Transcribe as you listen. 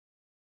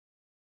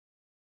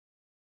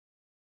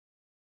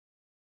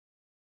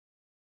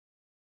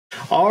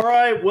All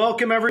right.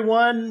 Welcome,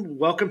 everyone.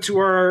 Welcome to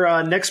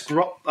our next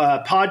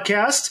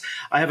podcast.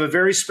 I have a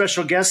very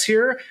special guest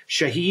here,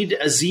 Shahid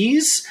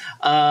Aziz.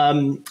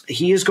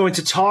 He is going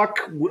to talk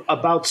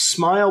about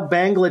Smile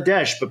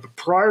Bangladesh. But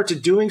prior to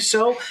doing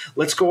so,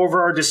 let's go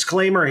over our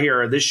disclaimer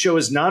here. This show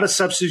is not a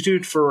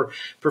substitute for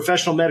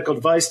professional medical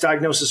advice,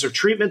 diagnosis, or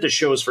treatment. The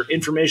show is for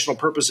informational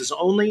purposes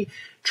only.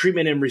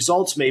 Treatment and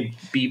results may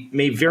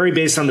vary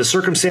based on the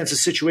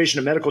circumstances, situation,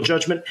 and medical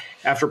judgment.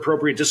 After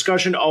appropriate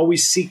discussion,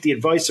 always seek the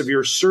advice of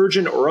your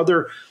surgeon or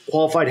other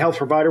qualified health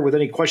provider with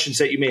any questions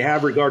that you may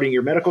have regarding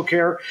your medical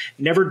care.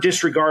 Never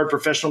disregard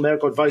professional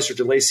medical advice or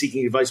delay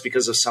seeking advice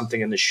because of something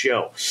in the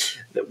show.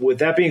 With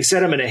that being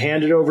said, I'm going to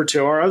hand it over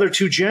to our other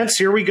two gents.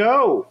 Here we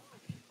go.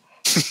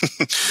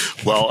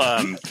 Well,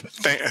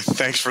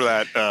 thanks for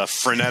that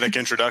frenetic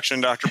introduction,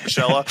 Dr.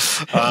 Pacella.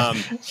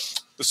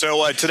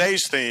 So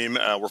today's theme,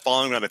 we're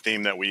following on a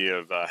theme that we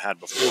have had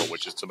before,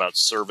 which is about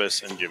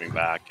service and giving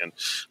back. And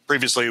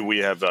previously, we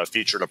have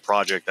featured a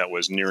project that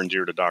was near and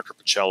dear to Dr.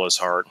 Pacella's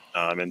heart.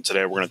 And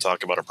today, we're going to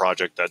talk about a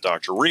project that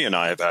Dr. Rhee and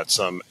I have had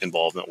some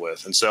involvement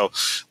with. And so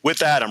with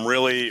that, I'm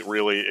really,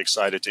 really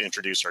excited to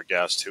introduce our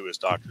guest, who is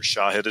Dr.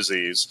 Shahid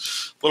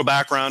Aziz. A little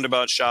background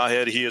about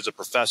Shahid. He is a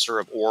professor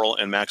of oral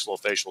and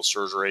maxillofacial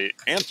surgery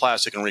and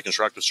plastic and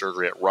reconstructive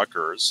surgery at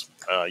Rutgers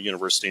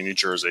University in New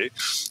Jersey.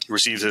 He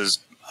received his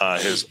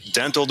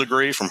dental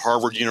degree from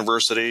Harvard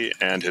University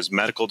and his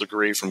medical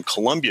degree from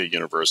Columbia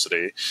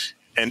University.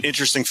 An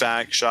interesting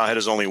fact, Shahid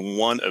is only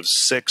one of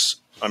 6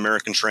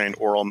 American-trained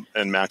oral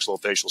and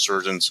maxillofacial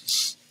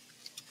surgeons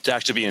to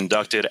actually be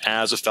inducted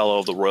as a fellow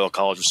of the Royal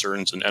College of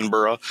Surgeons in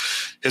Edinburgh.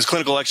 His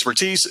clinical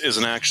expertise is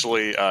in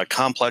actually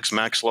complex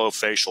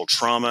maxillofacial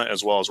trauma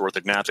as well as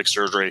orthognathic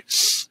surgery.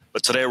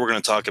 But today we're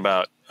going to talk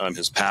about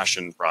his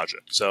passion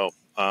project. So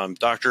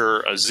Dr.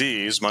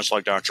 Aziz, much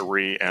like Dr.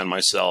 Rhee and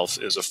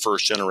myself, is a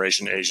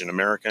first-generation Asian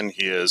American.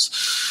 He is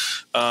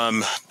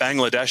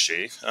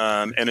Bangladeshi,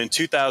 and in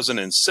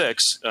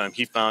 2006,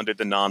 he founded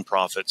the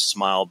nonprofit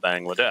Smile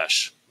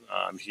Bangladesh.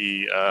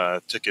 He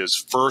took his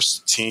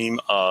first team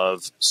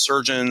of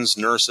surgeons,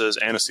 nurses,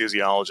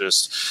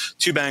 anesthesiologists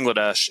to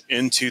Bangladesh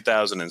in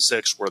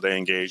 2006, where they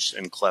engaged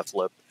in cleft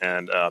lip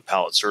and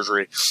palate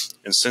surgery.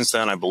 And since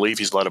then, I believe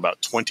he's led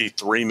about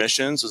 23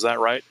 missions. Is that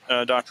right,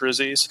 Dr.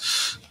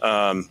 Aziz?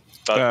 About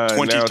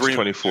 23, now it's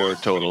 24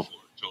 total.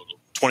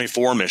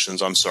 24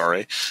 missions, I'm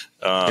sorry.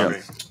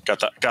 Yeah.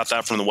 Got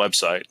that from the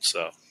website,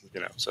 so.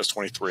 It says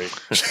 23.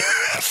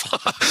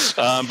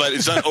 But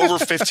it's done over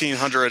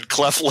 1,500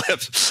 cleft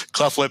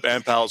lip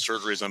and palate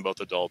surgeries on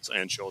both adults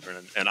and children.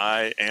 And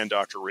I and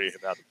Dr. Rhee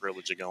have had the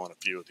privilege of going on a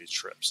few of these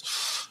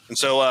trips. And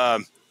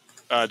so,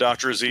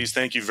 Dr. Aziz,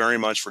 thank you very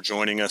much for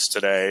joining us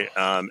today.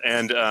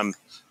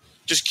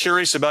 Just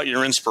curious about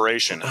your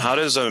inspiration. How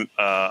does a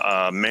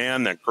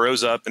man that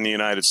grows up in the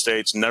United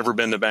States, never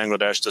been to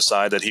Bangladesh,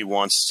 decide that he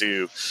wants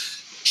to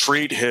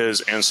treat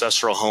his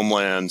ancestral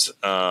homeland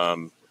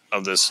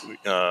of this,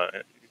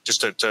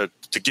 just to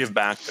give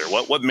back there?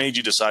 What made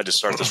you decide to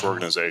start this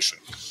organization?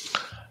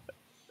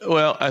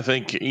 Well, I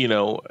think,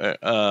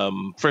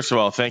 first of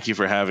all, thank you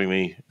for having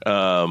me.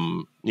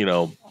 It's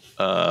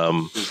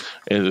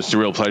a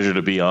real pleasure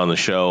to be on the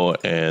show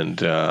and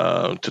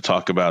to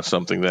talk about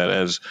something that,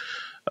 as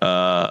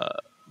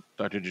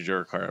Dr.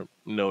 Jejurikar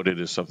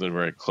noted, is something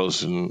very close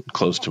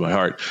to my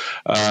heart.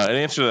 In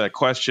answer to that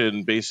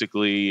question,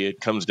 basically, it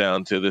comes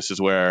down to, this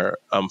is where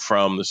I'm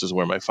from, this is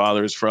where my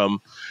father is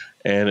from,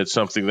 and it's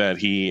something that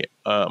he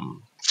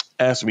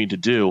asked me to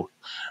do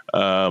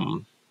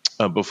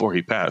before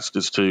he passed,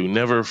 is to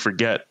never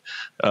forget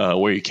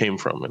where you came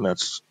from, and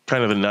that's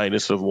kind of the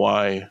nidus of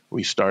why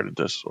we started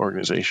this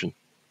organization.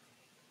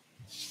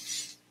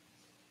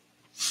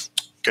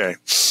 Okay,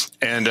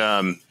 and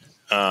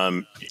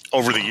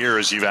over the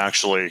years, you've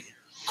actually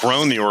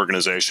grown the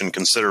organization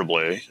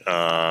considerably.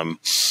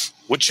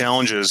 What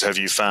challenges have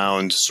you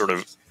found sort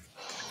of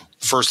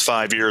first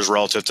 5 years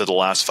relative to the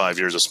last 5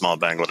 years of Smile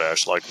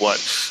Bangladesh? Like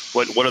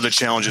what are the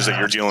challenges that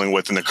you're dealing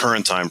with in the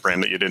current time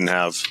frame that you didn't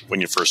have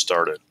when you first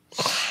started?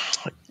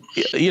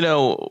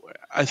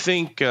 I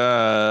think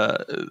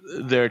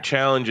there are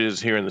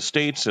challenges here in the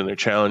States and there are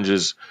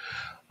challenges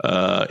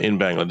in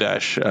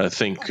Bangladesh. I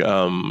think,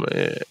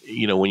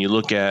 when you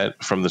look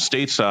at from the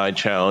stateside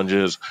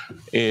challenges,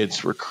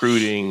 it's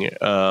recruiting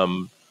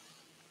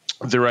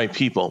the right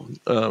people.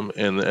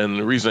 And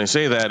the reason I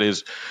say that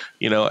is,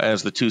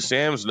 as the two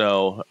Sams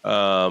know,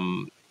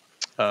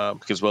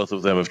 because both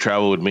of them have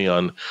traveled with me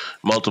on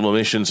multiple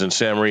missions, and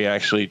Sam Rhee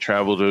actually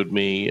traveled with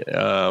me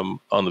on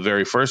the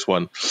very first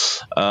one.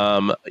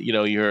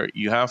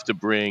 You have to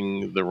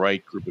bring the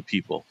right group of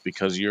people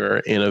because you're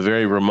in a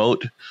very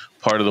remote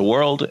part of the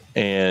world,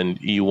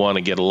 and you want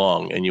to get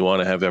along, and you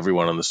want to have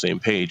everyone on the same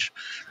page.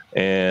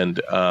 And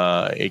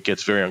it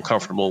gets very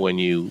uncomfortable when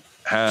you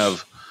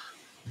have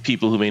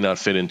people who may not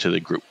fit into the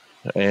group,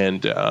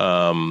 and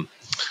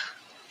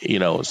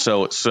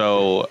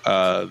so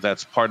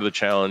that's part of the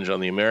challenge on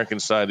the American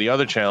side. The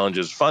other challenge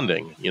is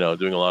funding.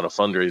 Doing a lot of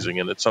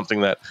fundraising, and it's something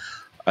that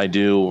I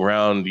do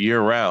year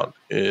round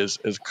is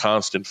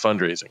constant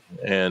fundraising.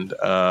 And,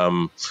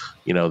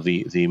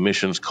 the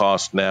missions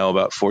cost now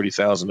about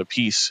 $40,000 a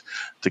piece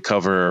to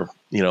cover,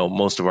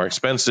 most of our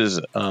expenses,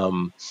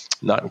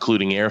 not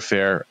including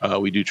airfare.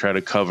 We do try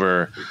to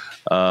cover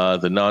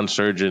the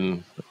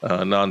non-surgeon,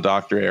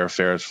 non-doctor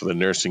airfares for the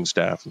nursing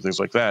staff and things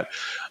like that.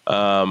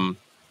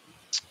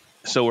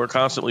 So we're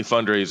constantly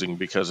fundraising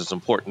because it's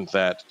important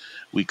that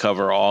we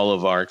cover all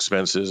of our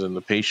expenses and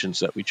the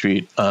patients that we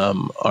treat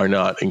are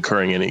not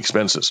incurring any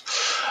expenses.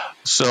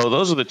 So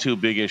those are the two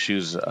big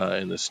issues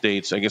in the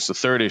States. I guess the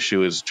third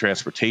issue is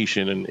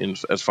transportation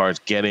and as far as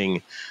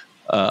getting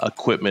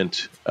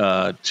equipment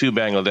to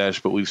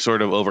Bangladesh, but we've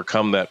sort of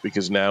overcome that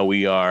because now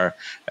we are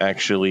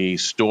actually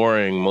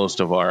storing most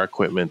of our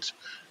equipment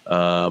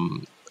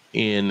in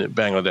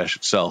Bangladesh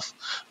itself.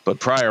 But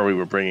prior we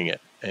were bringing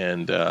it.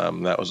 And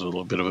that was a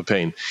little bit of a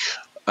pain.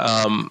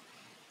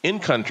 In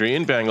country,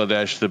 in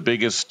Bangladesh, the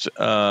biggest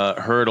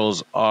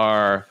hurdles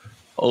are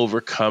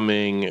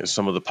overcoming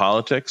some of the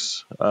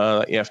politics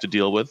that you have to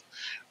deal with.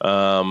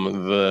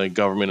 The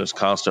government is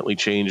constantly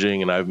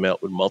changing, and I've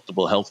met with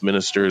multiple health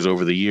ministers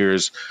over the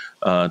years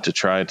to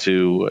try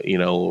to,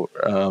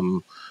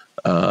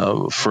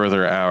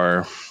 further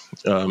our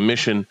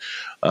mission.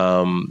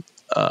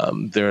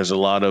 There's a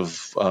lot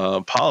of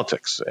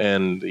politics,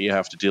 and you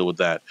have to deal with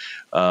that.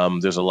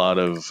 There's a lot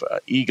of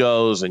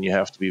egos, and you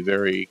have to be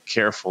very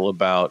careful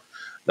about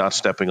not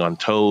stepping on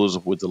toes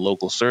with the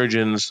local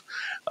surgeons.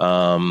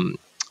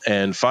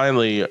 And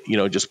finally,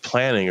 just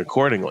planning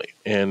accordingly.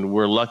 And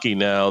we're lucky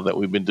now that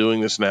we've been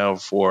doing this now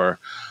for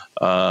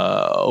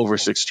over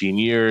 16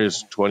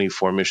 years,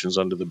 24 missions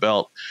under the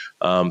belt,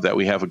 that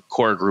we have a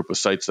core group of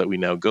sites that we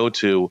now go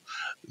to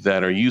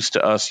that are used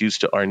to us,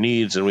 used to our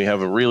needs. And we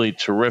have a really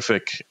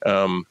terrific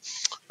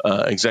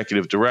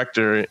executive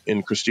director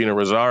in Christina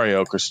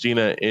Rosario.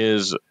 Christina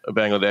is a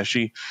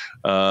Bangladeshi,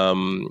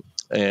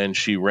 and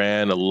she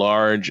ran a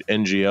large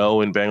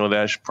NGO in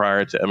Bangladesh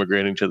prior to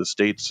emigrating to the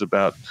States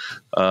about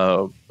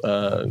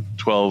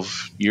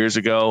 12 years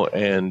ago.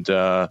 And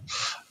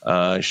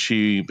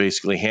she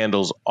basically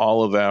handles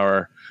all of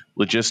our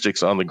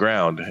logistics on the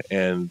ground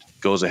and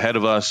goes ahead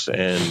of us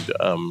and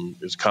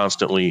is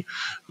constantly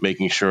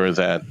making sure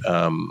that,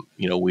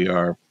 we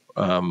are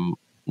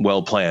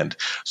well planned.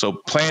 So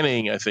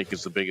planning, I think,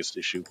 is the biggest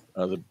issue,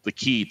 the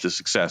key to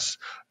success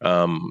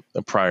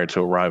prior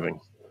to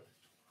arriving.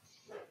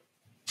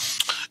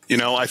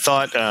 I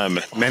thought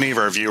many of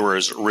our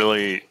viewers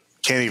really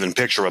can't even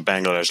picture what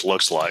Bangladesh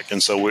looks like.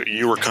 And so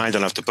you were kind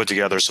enough to put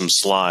together some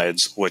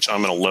slides, which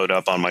I'm going to load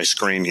up on my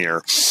screen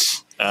here,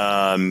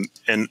 and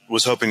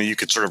was hoping that you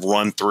could sort of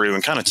run through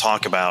and kind of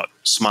talk about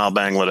Smile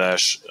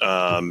Bangladesh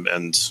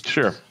and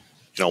sure.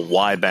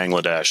 Why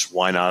Bangladesh?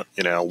 Why not?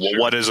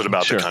 What is it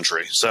about the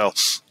country? So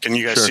can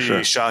you guys see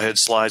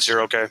Shahid's slides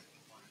here? Okay.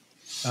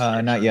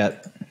 Not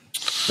yet.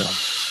 So.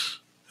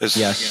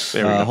 Yes.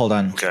 Hold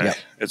on. Okay. Yep.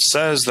 It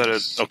says that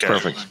it. Okay.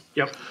 Perfect.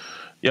 Yep.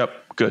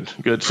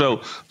 Good. So.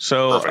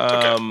 Perfect.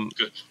 Okay.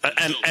 Good.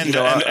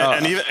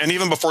 And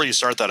even before you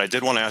start that, I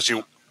did want to ask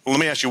you. Let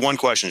me ask you one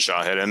question,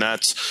 Shahid, and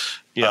that's.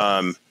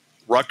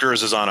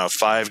 Rutgers is on a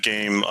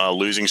 5-game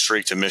losing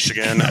streak to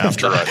Michigan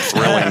after a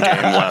thrilling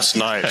game last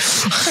night,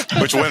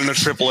 which went into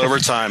triple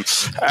overtime.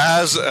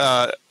 As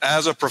a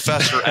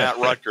professor at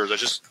Rutgers, I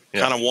just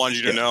kind of wanted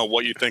you to know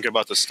what you think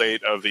about the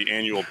state of the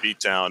annual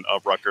beatdown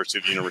of Rutgers to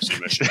the University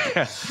of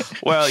Michigan.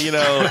 Well, annual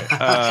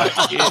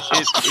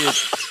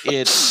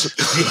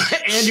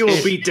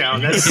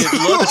beatdown. It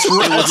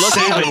would look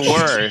even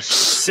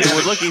worse. It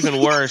would look even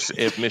worse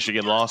if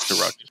Michigan lost to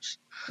Rutgers.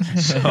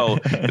 So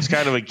it's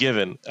kind of a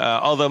given.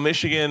 Although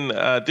Michigan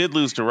did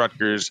lose to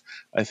Rutgers,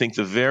 I think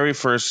the very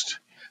first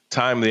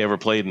time they ever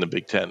played in the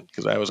Big Ten,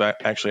 because I was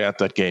actually at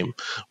that game.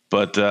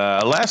 But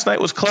last night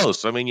was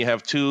close. I mean, you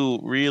have two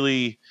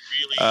really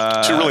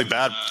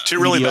bad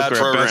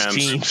programs,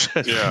 teams.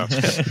 Yeah,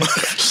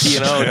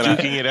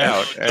 duking it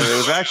out, and it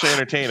was actually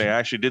entertaining. I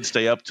actually did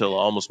stay up till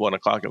almost 1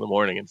 o'clock in the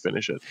morning and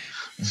finish it.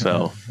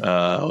 So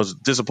it was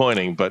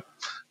disappointing, but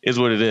is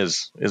what it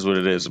is.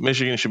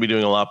 Michigan should be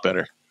doing a lot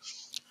better.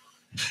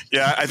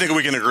 Yeah, I think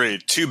we can agree.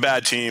 2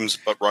 bad teams,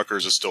 but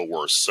Rutgers is still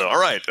worse. So, all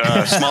right,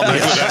 small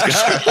Bangladesh.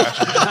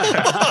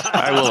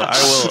 I will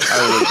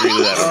agree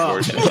to that.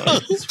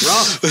 Unfortunately, it's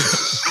rough.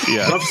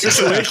 Yeah, rough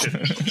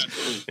situation.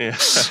 Yeah.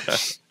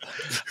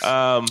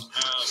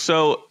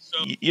 So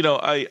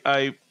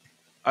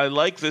I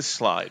like this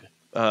slide.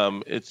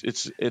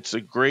 It's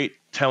a great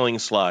telling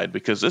slide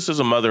because this is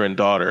a mother and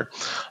daughter,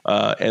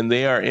 and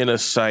they are in a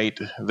site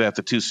that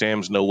the two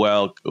Sams know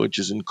well, which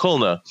is in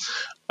Khulna.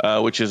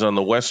 Which is on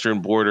the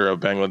western border of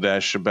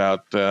Bangladesh,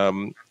 about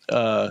an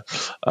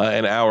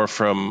hour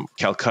from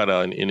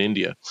Calcutta in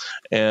India.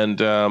 And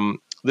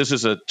this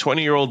is a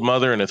 20-year-old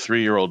mother and a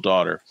 3-year-old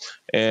daughter.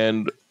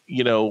 And,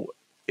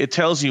 it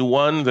tells you,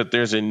 one, that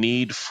there's a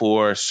need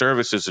for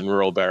services in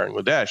rural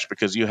Bangladesh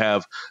because you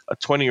have a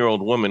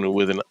 20-year-old woman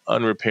with an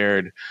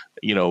unrepaired,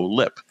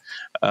 lip.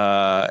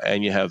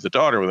 And you have the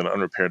daughter with an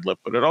unrepaired lip.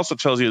 But it also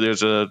tells you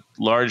there's a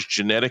large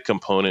genetic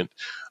component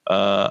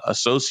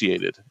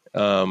associated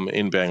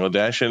in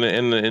Bangladesh,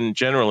 and in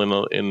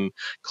general in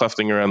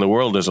clefting around the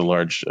world. There's a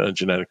large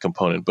genetic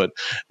component, but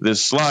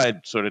this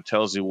slide sort of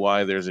tells you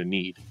why there's a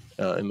need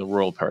in the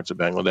rural parts of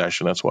Bangladesh,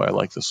 and that's why I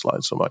like this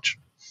slide so much.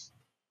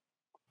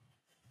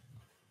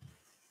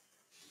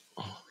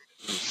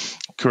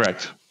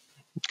 Correct.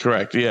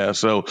 Yeah.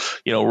 So,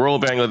 rural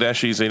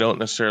Bangladeshis, they don't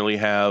necessarily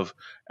have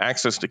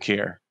access to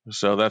care.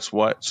 So that's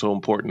what's so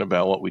important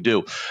about what we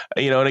do.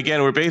 And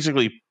again, we're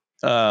basically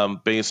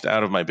based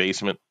out of my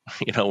basement.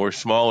 We're a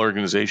small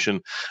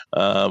organization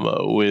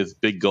with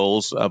big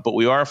goals, but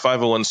we are a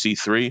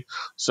 501c3.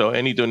 So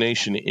any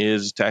donation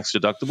is tax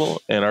deductible.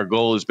 And our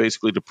goal is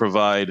basically to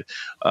provide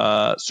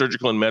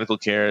surgical and medical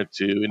care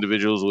to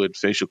individuals with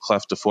facial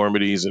cleft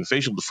deformities and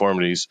facial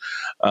deformities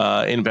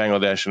in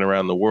Bangladesh and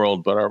around the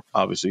world. But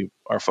obviously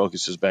our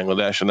focus is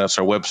Bangladesh, and that's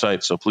our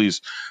website. So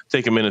please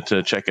take a minute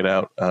to check it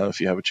out if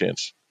you have a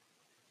chance.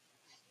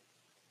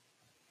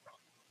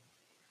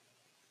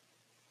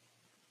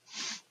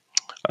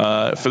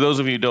 For those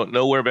of you who don't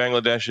know where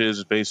Bangladesh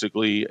is,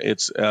 basically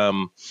it's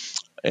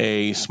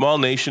a small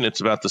nation. It's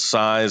about the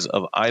size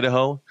of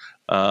Idaho,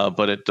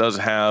 but it does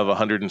have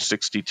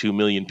 162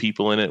 million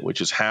people in it,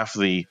 which is half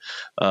the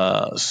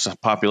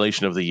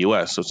population of the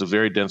U.S. So it's a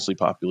very densely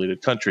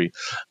populated country.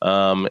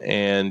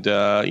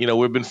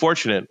 We've been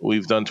fortunate.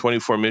 We've done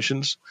 24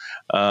 missions.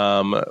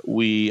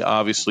 We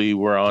obviously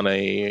were on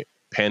a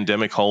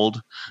pandemic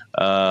hold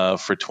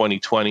for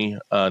 2020.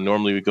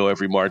 Normally we go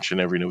every March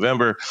and every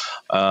November.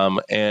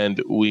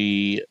 And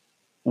we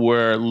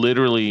were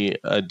literally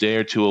a day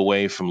or two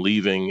away from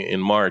leaving in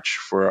March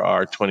for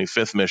our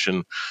 25th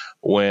mission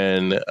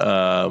when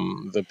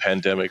the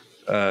pandemic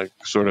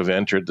sort of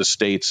entered the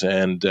States,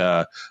 and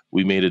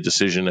we made a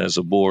decision as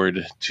a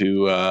board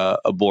to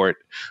abort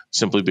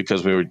simply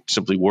because we were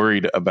simply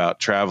worried about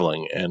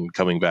traveling and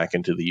coming back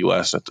into the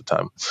U.S. at the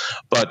time.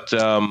 But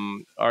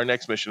our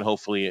next mission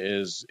hopefully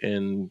is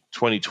in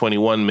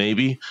 2021,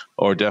 maybe,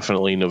 or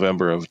definitely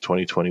November of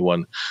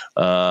 2021.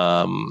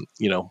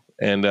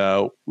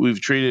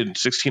 We've treated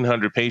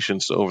 1,600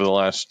 patients over the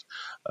last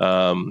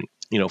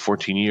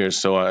 14 years.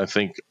 So I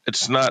think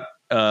it's not.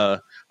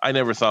 I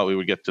never thought we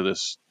would get to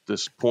this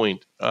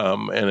point,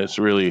 and it's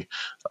really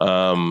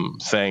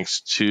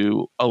thanks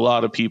to a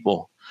lot of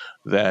people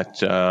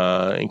that,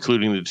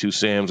 including the two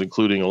Sams,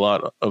 including a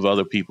lot of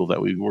other people,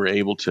 that we were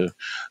able to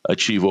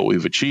achieve what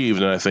we've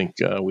achieved, and I think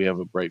we have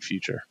a bright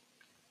future.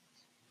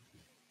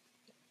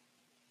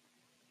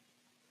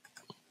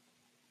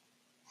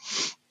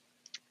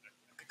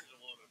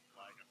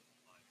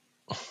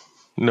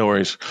 No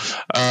worries.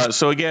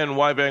 So again,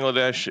 why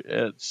Bangladesh?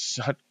 It's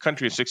a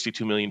country of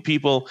 62 million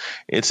people.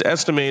 It's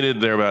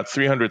estimated there are about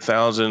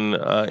 300,000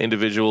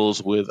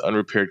 individuals with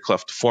unrepaired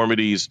cleft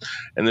deformities,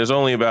 and there's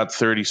only about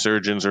 30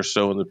 surgeons or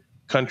so in the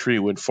country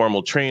with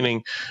formal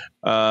training,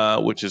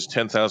 which is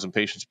 10,000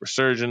 patients per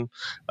surgeon.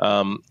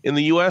 In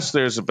the U.S.,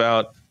 there's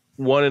about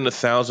 1 in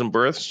 1,000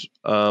 births.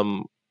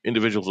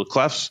 Individuals with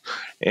clefts,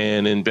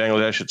 and in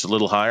Bangladesh it's a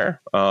little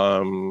higher,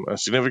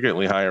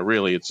 significantly higher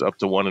really. It's up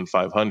to 1 in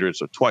 500,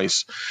 so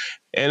twice.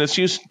 And it's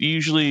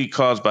usually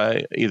caused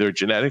by either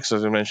genetics,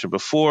 as I mentioned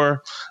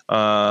before,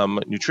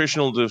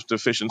 nutritional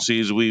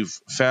deficiencies. We've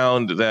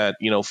found that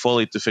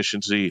folate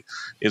deficiency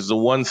is the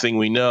one thing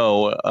we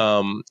know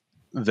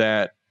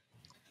that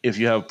if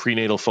you have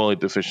prenatal folate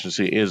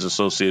deficiency is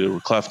associated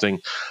with clefting.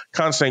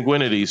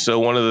 Consanguinity. So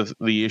one of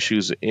the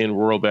issues in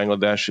rural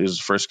Bangladesh is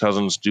first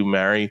cousins do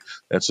marry.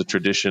 That's a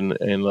tradition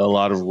in a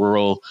lot of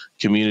rural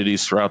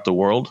communities throughout the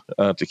world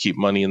to keep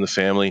money in the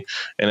family.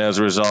 And as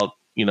a result,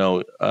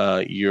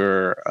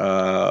 you're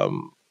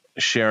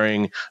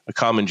sharing a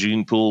common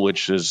gene pool,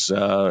 which is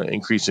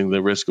increasing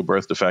the risk of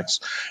birth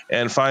defects.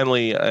 And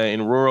finally,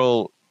 in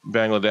rural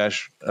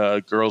Bangladesh,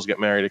 girls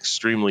get married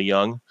extremely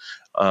young,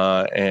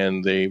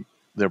 and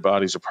their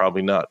bodies are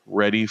probably not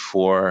ready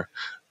for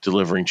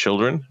delivering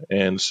children,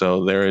 and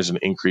so there is an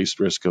increased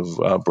risk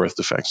of birth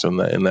defects in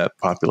that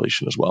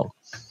population as well.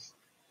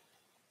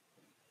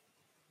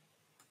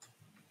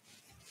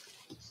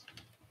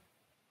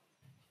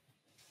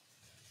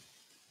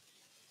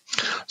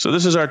 So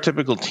this is our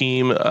typical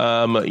team,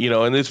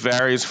 and this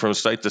varies from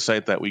site to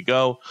site that we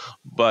go.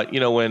 But,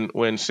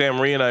 when Sam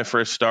Rhee and I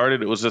first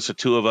started, it was just the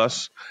two of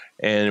us,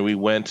 and we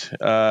went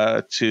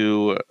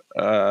to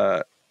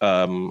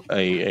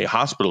a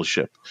hospital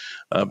ship.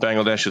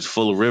 Bangladesh is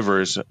full of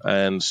rivers,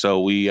 and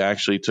so we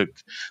actually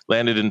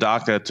landed in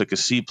Dhaka, took a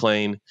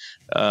seaplane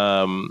to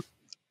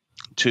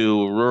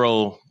a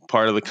rural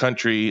part of the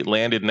country,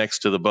 landed next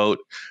to the boat,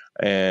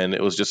 and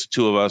it was just the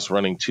two of us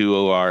running 2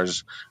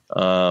 ORs.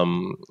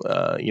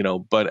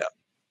 But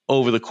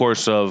over the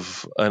course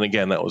of, and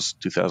again, that was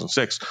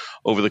 2006,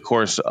 over the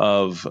course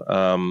of,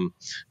 the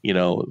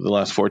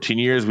last 14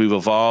 years, we've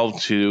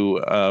evolved to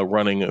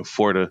running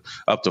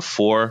up to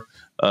 4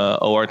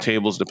 OR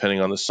tables, depending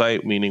on the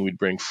site, meaning we'd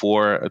bring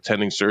 4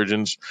 attending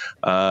surgeons,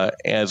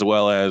 as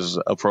well as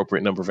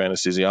appropriate number of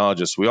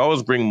anesthesiologists. We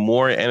always bring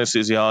more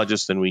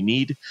anesthesiologists than we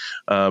need,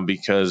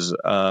 because,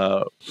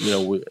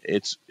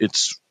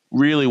 it's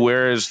really,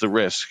 where is the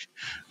risk?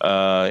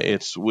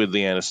 It's with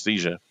the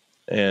anesthesia.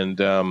 And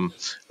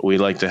we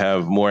like to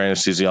have more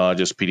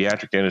anesthesiologists,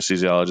 pediatric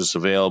anesthesiologists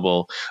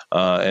available.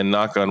 And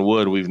knock on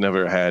wood, we've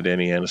never had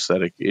any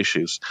anesthetic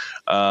issues.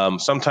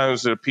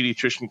 Sometimes a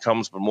pediatrician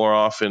comes, but more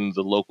often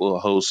the local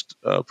host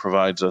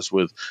provides us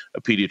with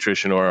a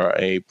pediatrician or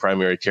a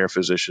primary care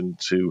physician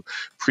to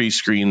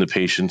pre-screen the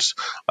patients.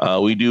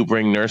 We do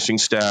bring nursing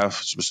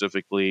staff,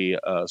 specifically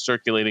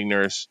circulating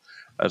nurse,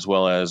 as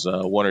well as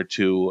one or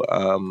two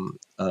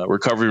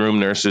recovery room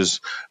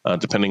nurses,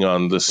 depending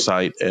on the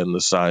site and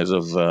the size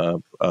of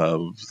the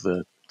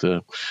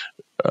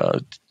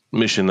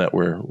mission that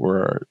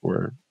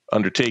we're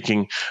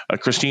undertaking.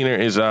 Christina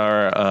is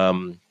our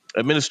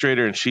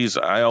administrator, and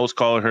I always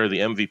call her the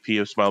MVP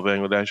of Smile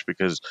Bangladesh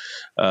because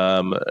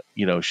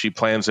she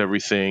plans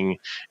everything,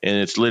 and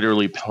it's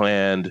literally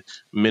planned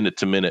minute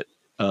to minute.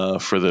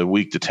 For the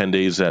week to 10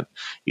 days that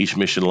each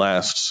mission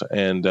lasts.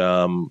 And,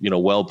 a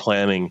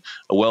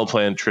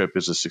well-planned trip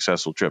is a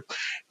successful trip.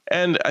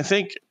 And I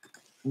think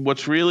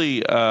what's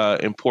really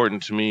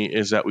important to me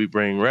is that we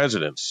bring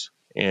residents.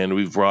 And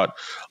we've brought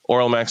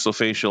oral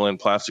maxillofacial and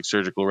plastic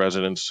surgical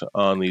residents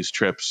on these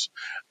trips.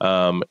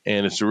 And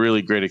it's a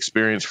really great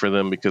experience for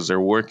them because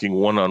they're working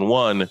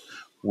one-on-one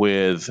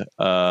with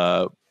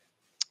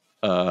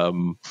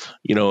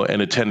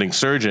an attending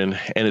surgeon,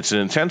 and it's an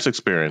intense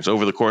experience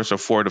over the course of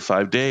 4 to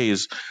 5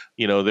 days.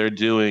 They're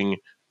doing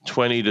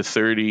 20 to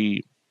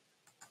 30,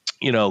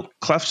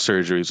 cleft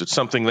surgeries. It's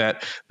something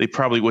that they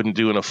probably wouldn't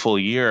do in a full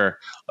year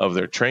of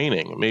their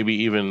training,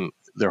 maybe even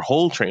their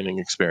whole training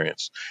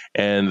experience.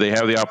 And they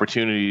have the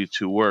opportunity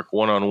to work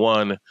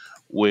one-on-one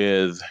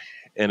with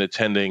an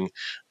attending,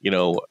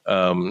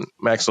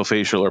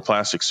 maxillofacial or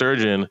plastic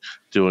surgeon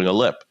doing a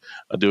lip,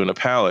 doing a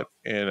palate,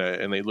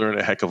 and they learn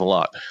a heck of a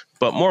lot.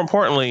 But more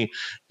importantly,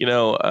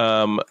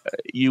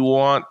 you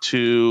want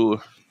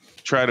to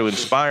try to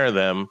inspire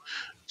them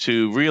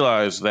to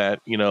realize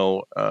that,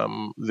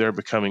 they're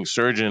becoming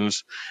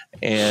surgeons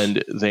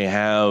and they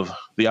have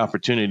the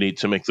opportunity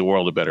to make the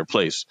world a better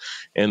place.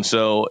 And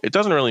so it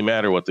doesn't really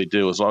matter what they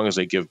do as long as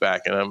they give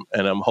back. And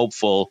I'm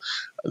hopeful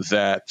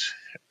that,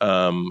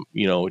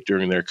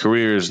 during their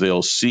careers,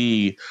 they'll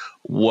see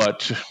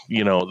what,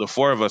 the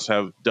four of us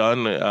have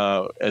done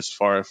as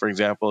far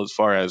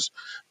as,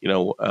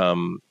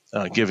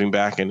 giving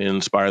back and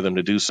inspire them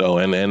to do so.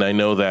 And I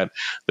know that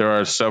there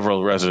are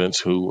several residents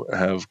who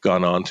have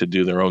gone on to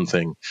do their own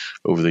thing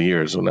over the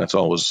years, and that's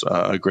always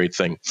a great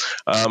thing.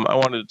 I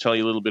wanted to tell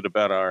you a little bit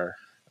about our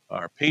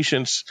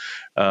patients.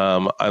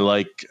 I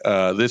like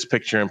this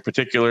picture in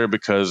particular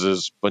because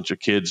there's a bunch of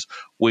kids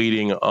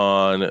waiting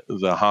on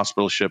the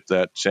hospital ship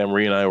that Sam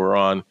Rhee and I were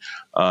on,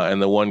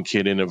 and the one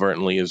kid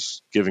inadvertently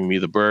is giving me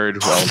the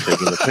bird while I'm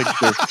taking the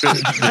picture.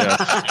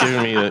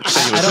 Giving me the.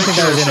 I don't think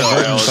that was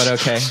inadvertent, but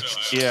okay.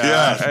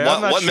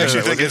 Yeah. What makes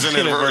you think it's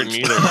inadvertent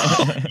either?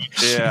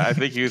 Yeah, I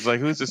think he was like,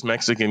 "Who's this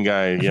Mexican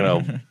guy?"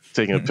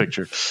 Taking a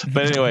picture.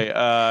 But anyway,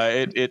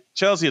 it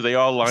tells you they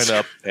all line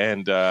up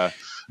and.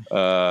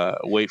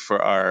 Wait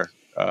for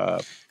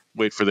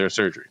their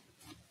surgery.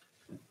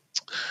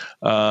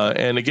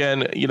 And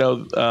again, you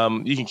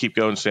can keep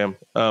going, Sam.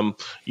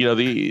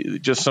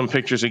 Just some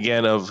pictures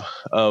again of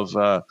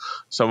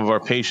some of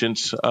our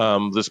patients.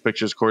 This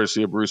picture is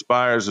courtesy of Bruce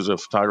Byers, who's a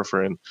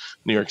photographer in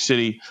New York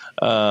City.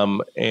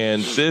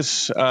 And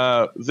this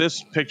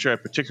picture I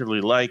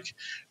particularly like.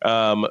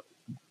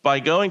 By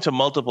going to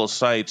multiple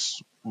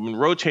sites, when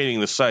rotating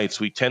the sites,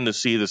 we tend to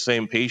see the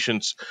same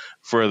patients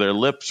for their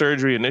lip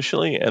surgery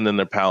initially and then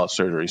their palate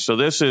surgery. So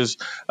this is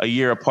a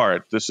year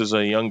apart. This is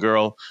a young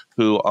girl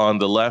who on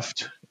the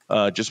left,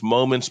 just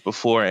moments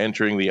before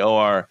entering the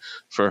OR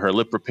for her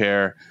lip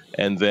repair,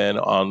 and then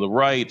on the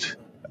right,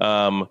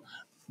 the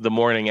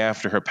morning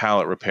after her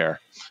palate repair,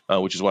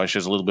 which is why she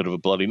has a little bit of a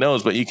bloody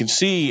nose. But you can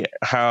see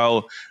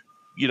how,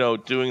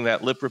 doing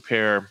that lip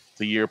repair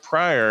the year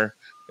prior,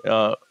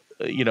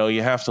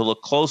 you have to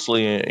look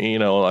closely.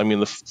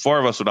 The four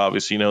of us would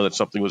obviously know that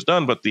something was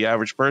done, but the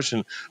average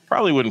person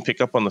probably wouldn't pick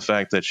up on the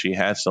fact that she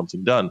had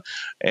something done.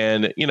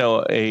 And,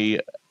 a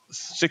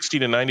 60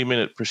 to 90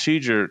 minute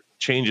procedure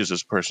changes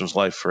this person's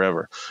life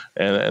forever.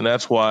 And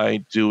that's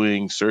why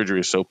doing surgery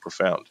is so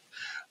profound.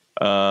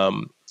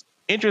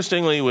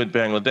 Interestingly, with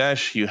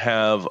Bangladesh, you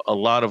have a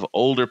lot of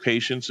older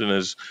patients, and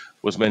as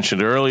was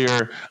mentioned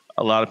earlier,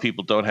 a lot of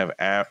people don't have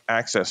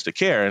access to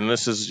care. And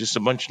this is just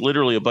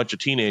literally a bunch of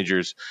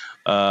teenagers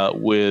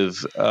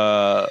with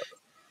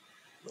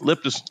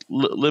lip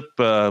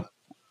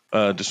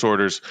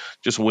disorders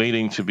just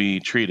waiting to be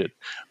treated.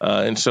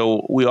 And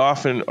so we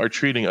often are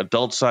treating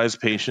adult-sized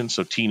patients,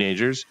 so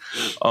teenagers,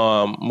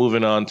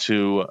 moving on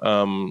to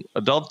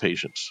adult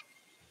patients.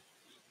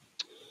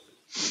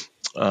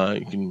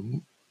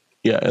 And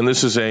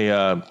this is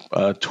a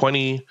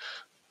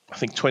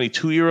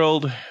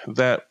 22-year-old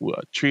that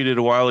treated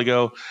a while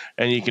ago,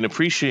 and you can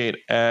appreciate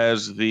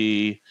as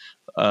the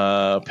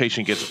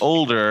patient gets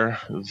older,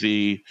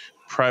 the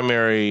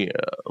primary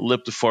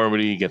lip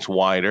deformity gets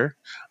wider,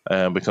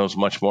 becomes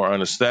much more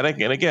unaesthetic.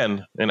 And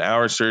again, in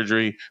our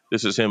surgery,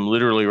 this is him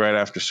literally right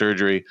after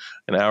surgery.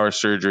 In our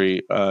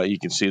surgery, you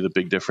can see the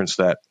big difference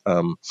that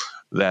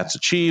that's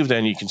achieved,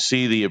 and you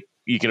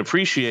can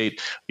appreciate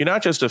you're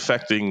not just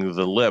affecting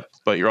the lip,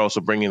 but you're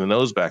also bringing the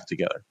nose back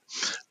together.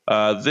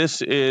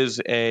 This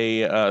is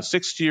a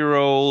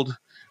 60-year-old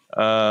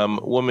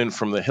woman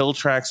from the hill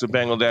tracts of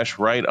Bangladesh,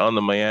 right on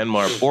the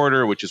Myanmar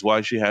border, which is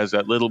why she has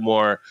that little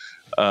more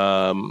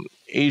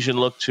Asian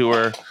look to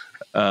her.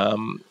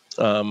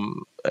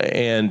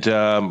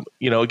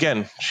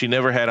 Again, she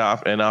never had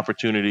an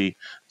opportunity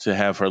to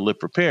have her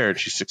lip repaired.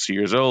 She's 60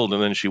 years old,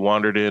 and then she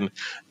wandered in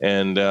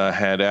and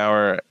had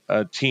our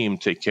team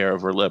take care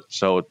of her lip.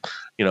 So,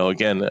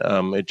 again,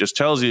 it just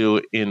tells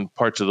you in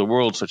parts of the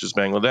world, such as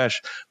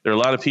Bangladesh, there are a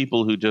lot of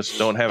people who just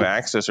don't have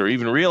access or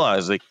even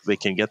realize they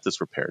can get this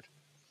repaired.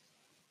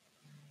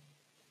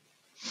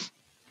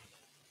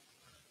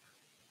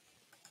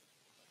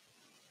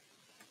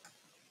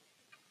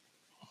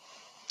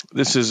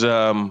 This is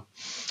our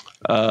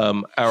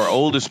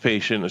oldest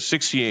patient, a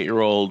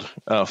 68-year-old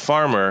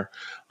farmer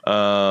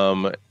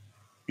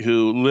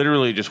who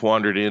literally just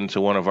wandered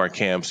into one of our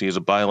camps. He has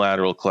a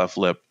bilateral cleft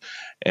lip,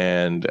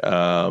 and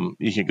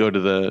you can go to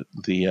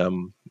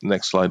the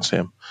next slide,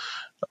 Sam.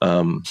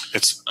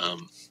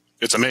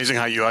 It's amazing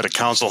how you had to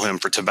counsel him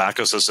for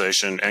tobacco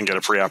cessation and get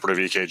a preoperative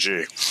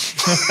EKG.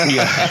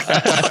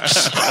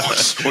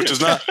 Which is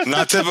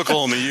not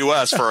typical in the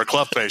U.S. for our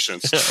cleft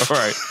patients.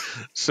 Right.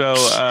 So,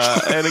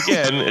 and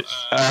again,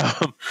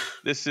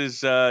 this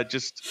is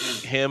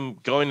just him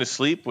going to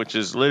sleep, which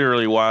is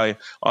literally why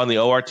on the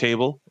OR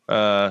table,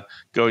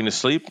 going to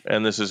sleep,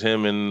 and this is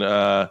him in,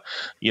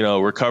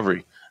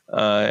 recovery.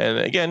 And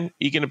again,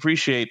 you can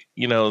appreciate,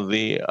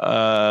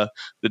 the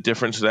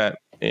difference that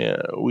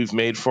we've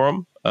made for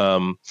him.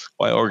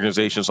 Why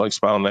organizations like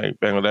Smile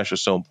Bangladesh are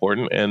so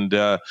important. And,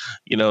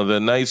 the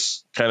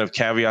nice kind of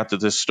caveat to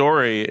this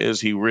story is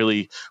he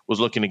really was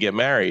looking to get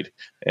married,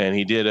 and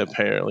he did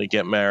apparently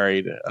get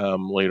married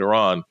later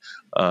on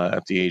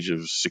at the age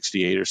of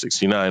 68 or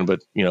 69, but,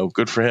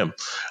 good for him.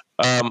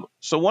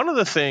 So one of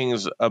the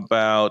things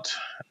about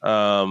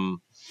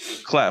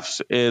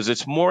clefts is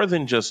it's more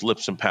than just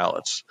lips and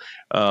palates.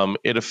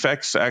 It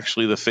affects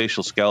actually the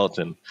facial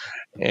skeleton,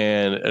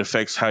 and it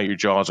affects how your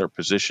jaws are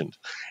positioned.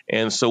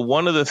 And so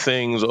one of the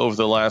things over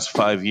the last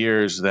 5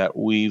 years that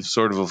we've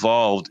sort of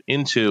evolved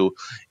into,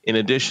 in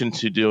addition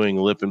to doing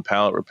lip and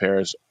palate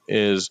repairs,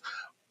 is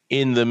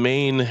in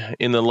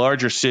the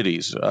larger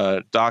cities,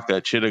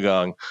 Dhaka,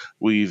 Chittagong,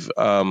 we've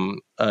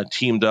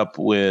teamed up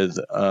with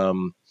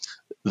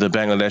the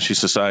Bangladeshi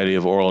Society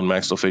of Oral and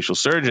Maxillofacial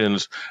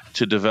Surgeons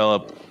to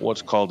develop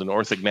what's called an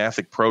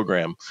orthognathic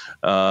program,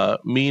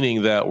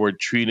 meaning that we're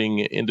treating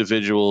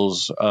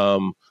individuals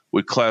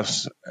with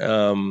clefts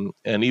and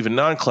even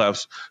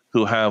non-clefts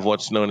who have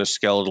what's known as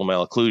skeletal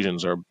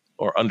malocclusions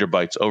or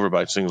underbites,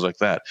 overbites, things like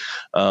that.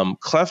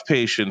 Cleft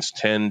patients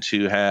tend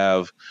to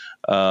have,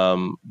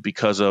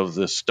 because of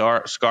the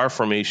scar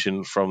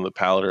formation from the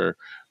palatal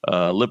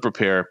lip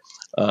repair,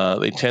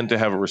 they tend to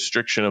have a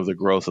restriction of the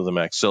growth of the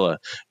maxilla,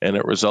 and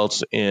it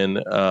results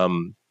in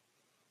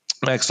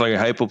maxillary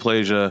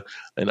hypoplasia,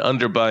 an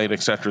underbite,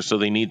 etc. So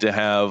they need to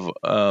have,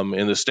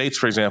 in the States,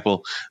 for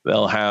example,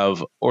 they'll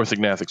have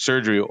orthognathic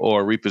surgery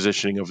or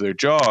repositioning of their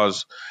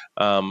jaws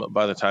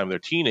by the time they're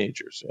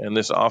teenagers. And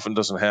this often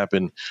doesn't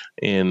happen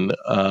in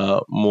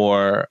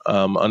more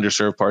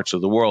underserved parts of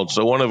the world.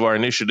 So one of our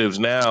initiatives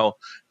now,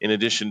 in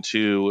addition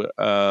to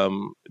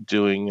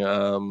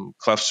doing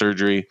cleft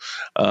surgery,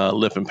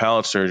 lip and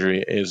palate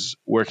surgery, is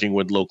working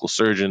with local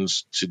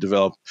surgeons to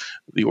develop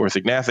the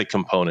orthognathic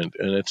component.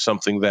 And it's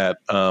something that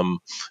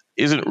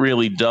isn't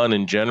really done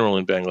in general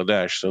in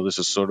Bangladesh. So this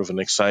is sort of an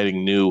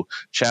exciting new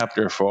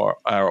chapter for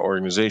our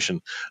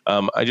organization.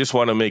 I just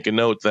want to make a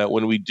note that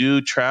when we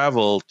do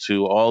travel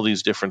to all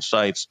these different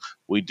sites,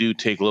 we do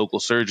take local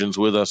surgeons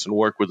with us and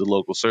work with the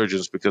local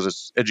surgeons,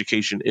 because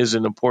education is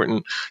an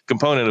important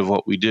component of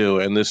what we do.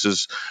 And this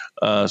is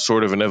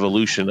sort of an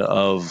evolution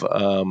of,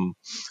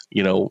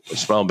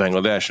 Smile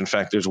Bangladesh. In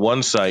fact, there's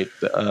one site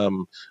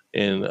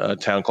in a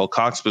town called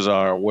Cox's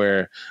Bazar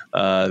where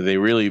they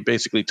really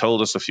basically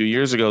told us a few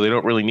years ago they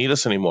don't really need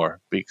us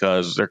anymore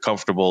because they're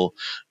comfortable,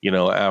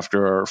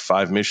 after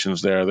 5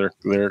 missions there,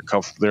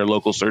 their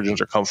local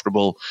surgeons are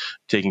comfortable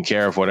taking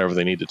care of whatever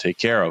they need to take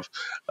care of.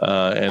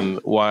 And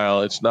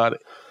while it's not,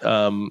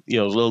 a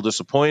little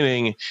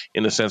disappointing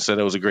in the sense that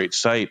it was a great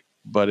site,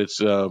 but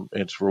it's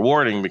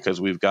rewarding because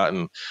we've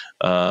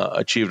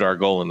achieved our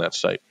goal in that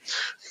site.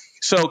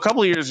 So a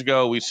couple of years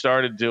ago, we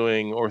started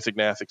doing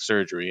orthognathic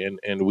surgery,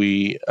 and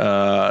we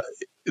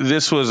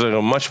this was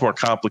much more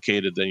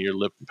complicated than your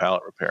lip and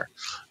palate repair.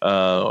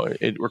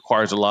 It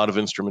requires a lot of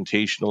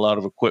instrumentation, a lot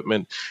of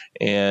equipment,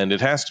 and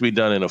it has to be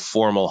done in a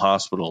formal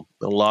hospital.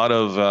 A lot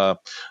of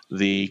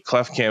the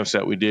cleft camps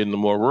that we did in the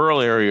more rural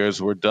areas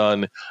were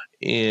done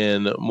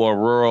in more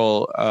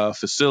rural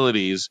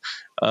facilities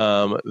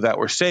that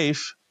were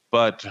safe,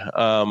 but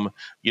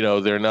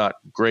they're not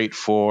great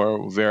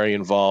for very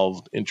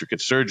involved, intricate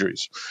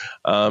surgeries.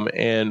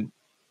 And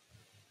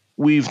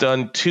we've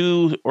done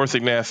 2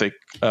 orthognathic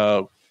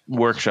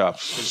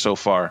workshops so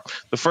far.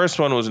 The first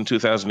one was in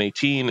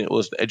 2018. It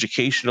was an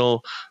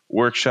educational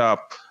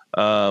workshop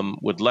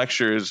with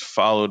lectures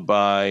followed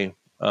by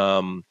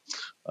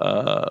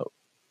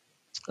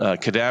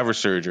cadaver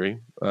surgery,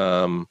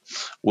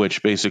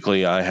 which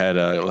basically I had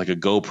like a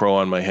GoPro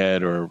on my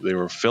head, or they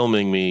were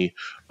filming me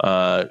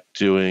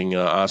doing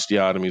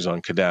osteotomies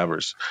on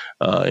cadavers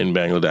in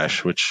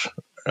Bangladesh, which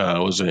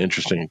was an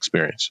interesting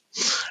experience.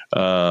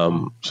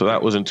 So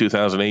that was in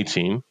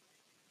 2018.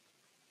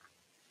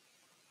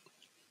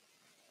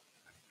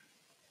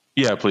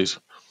 Yeah, please.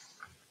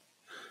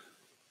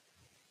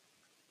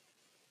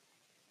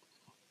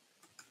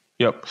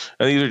 Yep.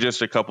 And these are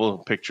just a couple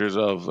of pictures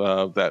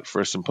of that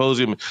first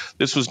symposium.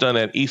 This was done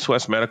at East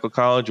West Medical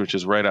College, which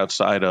is right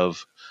outside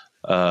of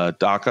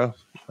Dhaka.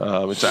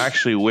 It's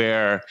actually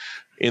where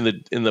in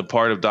the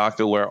part of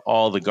Dhaka where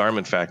all the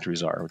garment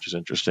factories are, which is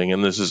interesting.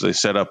 And they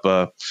set up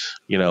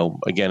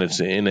again, it's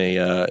in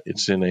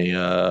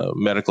a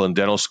medical and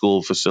dental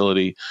school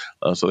facility.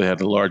 So they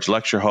had a large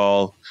lecture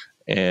hall.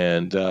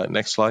 And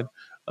next slide.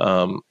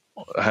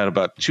 Had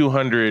about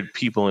 200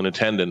 people in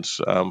attendance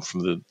from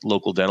the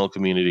local dental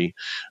community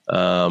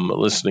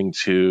listening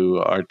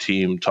to our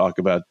team talk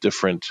about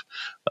different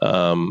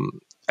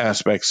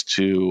aspects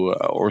to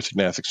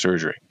orthognathic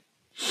surgery.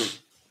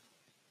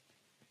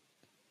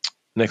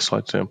 Next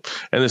slide, Sam.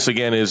 And this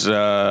again is,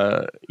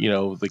 the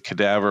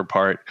cadaver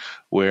part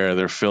where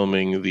they're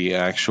filming the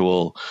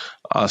actual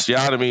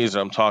osteotomies.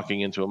 I'm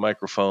talking into a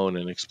microphone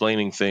and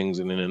explaining things,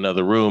 and in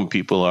another room,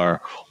 people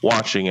are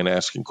watching and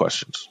asking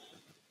questions.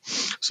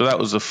 So that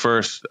was the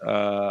first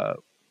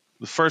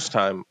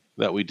time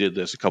that we did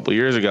this a couple of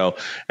years ago.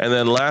 And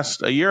then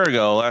last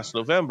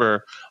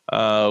November,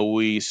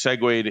 we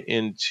segued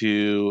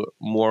into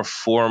more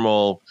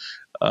formal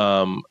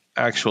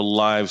actual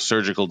live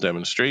surgical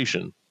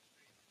demonstration.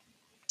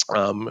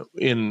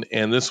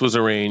 And this was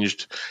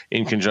arranged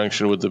in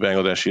conjunction with the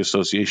Bangladeshi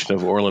Association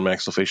of Oral and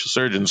Maxillofacial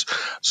Surgeons.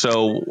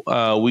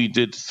 So we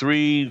did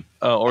 3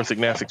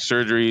 orthognathic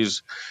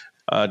surgeries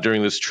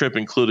during this trip,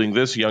 including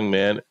this young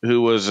man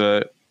who was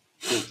a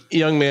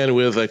young man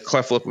with a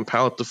cleft lip and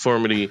palate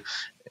deformity,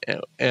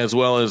 as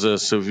well as a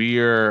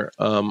severe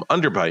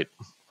underbite,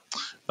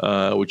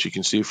 which you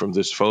can see from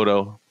this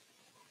photo.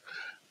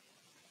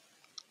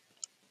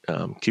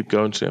 Keep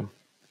going, Sam.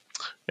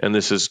 And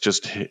this is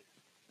just,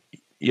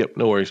 yep,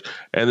 no worries.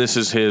 And this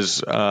is his,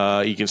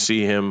 you can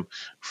see him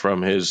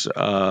from his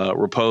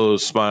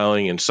repose,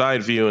 smiling, and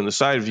side view. In the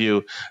side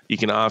view, you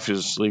can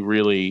obviously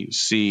really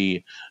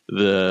see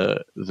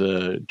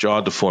the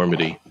jaw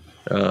deformity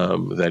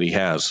that he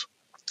has.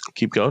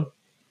 Keep going.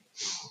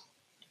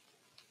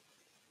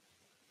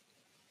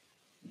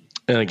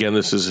 And again,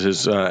 this is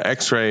his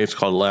X-ray. It's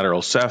called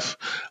lateral ceph.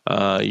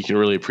 You can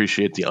really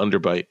appreciate the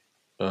underbite.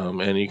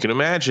 And you can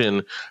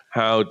imagine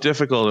how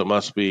difficult it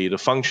must be to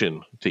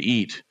function, to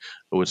eat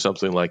with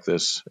something like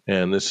this.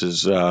 And this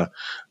is,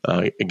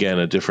 again,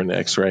 a different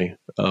X-ray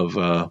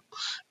of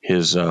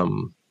his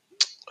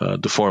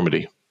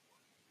deformity.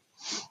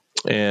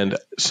 And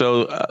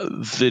so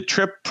the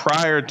trip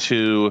prior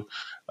to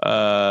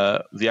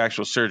the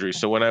actual surgery.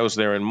 So when I was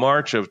there in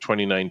March of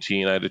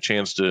 2019, I had a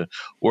chance to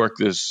work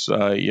this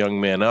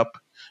young man up,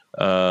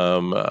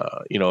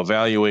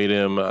 evaluate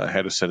him. I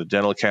had a set of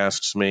dental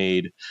casts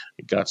made,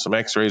 got some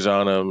X-rays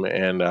on him,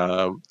 and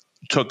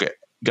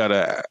got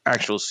an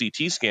actual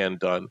CT scan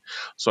done.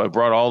 So I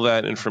brought all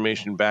that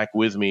information back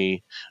with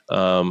me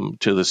to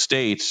the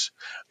States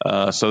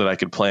so that I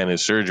could plan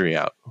his surgery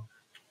out.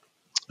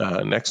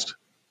 Next.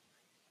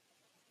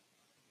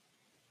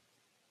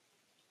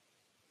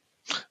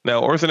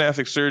 Now,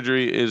 orthognathic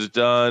surgery is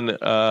done.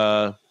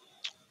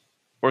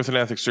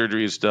 Orthognathic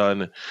surgery is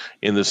done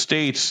in the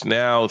States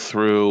now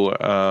through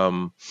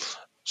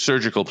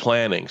surgical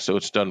planning, so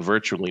it's done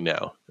virtually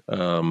now.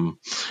 You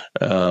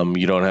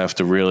don't have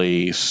to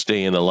really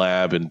stay in the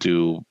lab and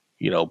do,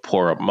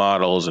 pour up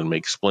models and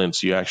make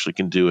splints. You actually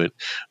can do it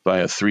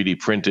via 3D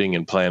printing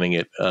and planning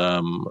it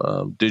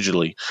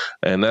digitally,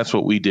 and that's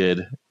what we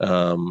did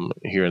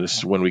here. This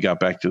is when we got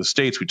back to the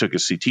States. We took a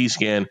CT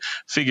scan,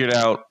 figured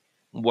out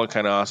what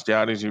kind of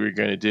osteotomies we were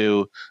going to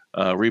do,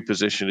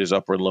 repositioned his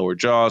upper and lower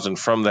jaws, and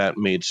from that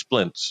made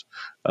splints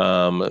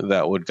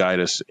that would guide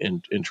us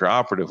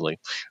intraoperatively.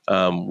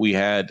 We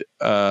had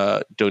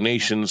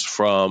donations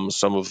from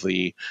some of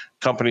the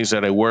companies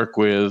that I work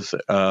with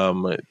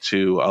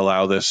to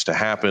allow this to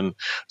happen,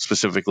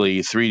 specifically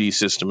 3D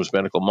Systems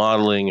Medical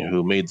Modeling,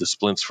 who made the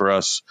splints for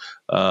us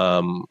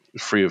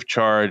free of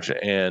charge,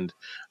 and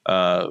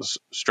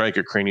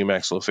Stryker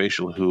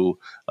Craniomaxillofacial, who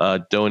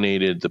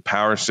donated the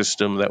power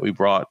system that we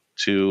brought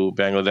to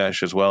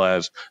Bangladesh, as well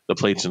as the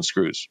plates and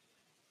screws.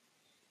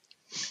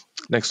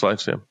 Next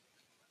slide, Sam.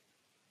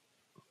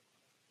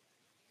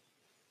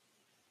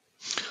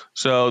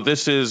 So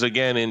this is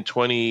again in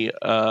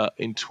November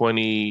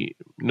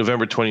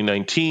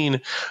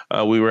 2019.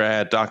 We were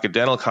at Dhaka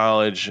Dental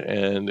College,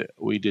 and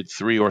we did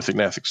 3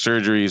 orthognathic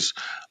surgeries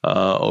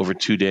over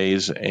 2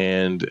 days.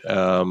 And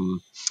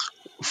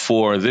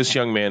for this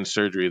young man's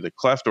surgery, the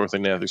cleft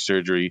orthognathic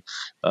surgery,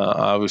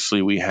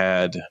 obviously we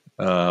had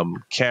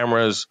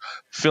cameras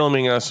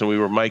filming us, and we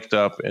were mic'd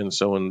up. And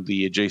so in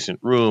the adjacent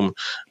room,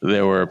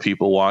 there were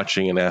people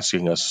watching and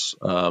asking us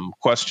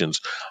questions.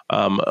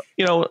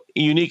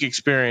 Unique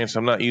experience.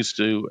 I'm not used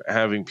to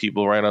having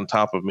people right on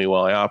top of me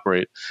while I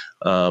operate,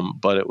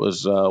 but it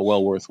was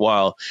well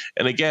worthwhile.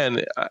 And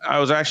again, I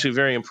was actually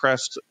very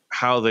impressed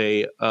how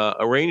they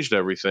arranged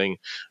everything,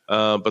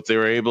 but they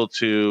were able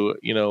to,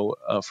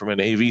 from an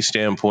AV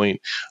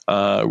standpoint,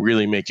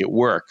 really make it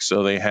work.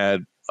 So they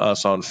had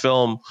us on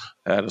film,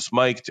 had us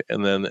mic'd,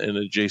 and then in an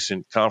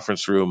adjacent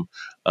conference room,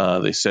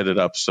 they set it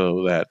up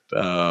so that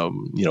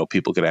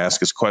people could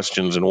ask us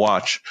questions and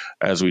watch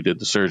as we did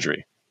the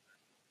surgery.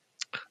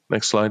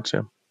 Next slide,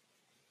 Sam.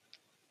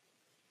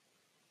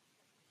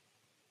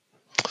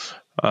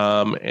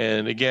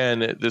 And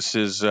again, this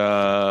is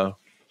I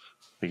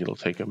think it'll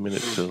take a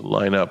minute to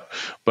line up,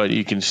 but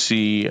you can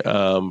see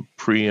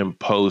pre and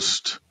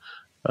post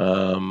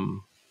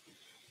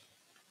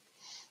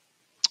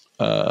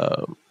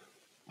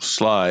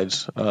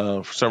slides.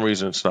 For some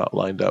reason, it's not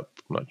lined up.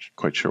 I'm not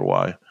quite sure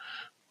why,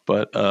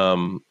 but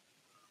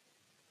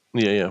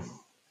yeah.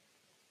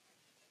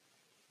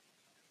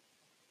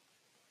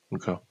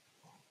 Okay.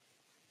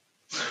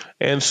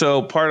 And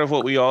so part of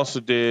what we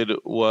also did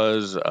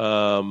was we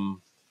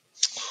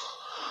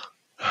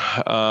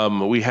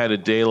had a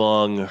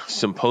day-long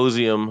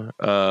symposium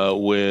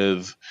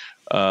with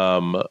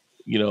a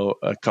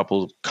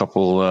couple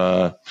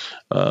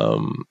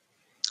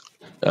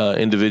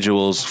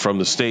individuals from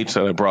the states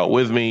that I brought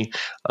with me.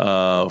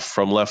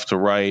 From left to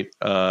right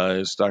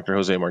is Dr.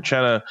 Jose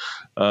Marchena,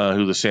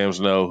 who the Sams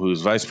know,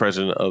 who's vice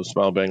president of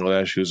Smile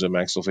Bangladesh, who's a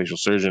maxillofacial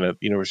surgeon at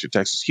the University of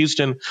Texas,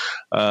 Houston.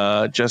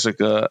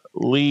 Jessica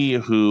Lee,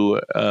 who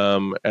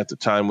at the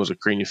time was a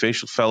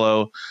craniofacial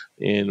fellow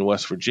in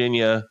West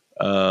Virginia.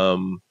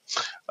 And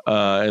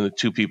the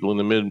 2 people in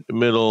the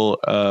middle,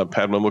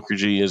 Padma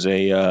Mukherjee is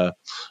a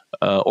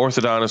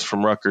orthodontist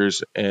from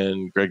Rutgers,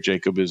 and Greg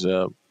Jacob is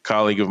a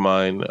colleague of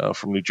mine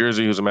from New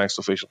Jersey who's a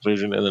maxillofacial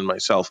surgeon, and then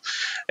myself.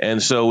 And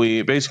so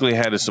we basically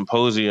had a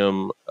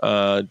symposium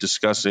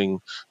discussing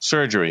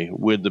surgery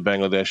with the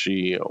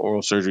Bangladeshi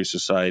Oral Surgery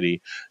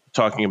Society,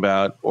 talking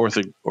about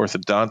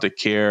orthodontic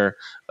care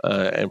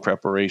and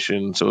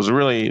preparation. So it was a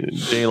really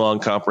day-long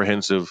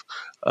comprehensive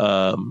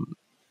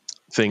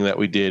thing that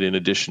we did in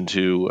addition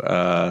to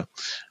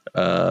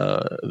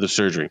the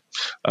surgery.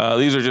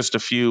 These are just a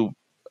few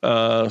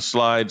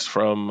slides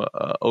from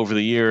over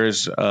the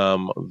years.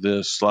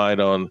 The slide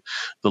on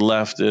the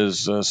left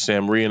is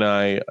Sam Rhee and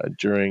I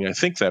during, I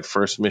think, that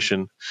first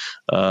mission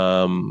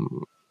to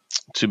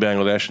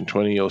Bangladesh in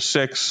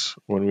 2006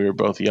 when we were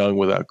both young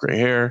without gray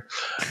hair.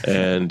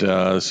 And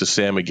this is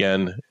Sam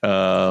again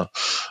in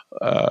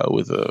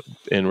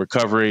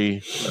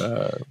recovery,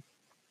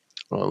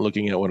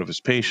 looking at one of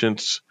his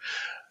patients.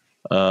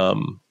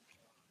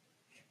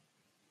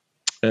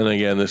 And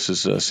again, this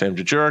is Sam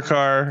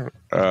Jejurikar,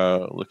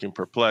 looking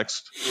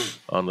perplexed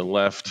on the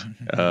left.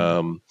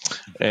 And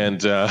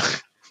then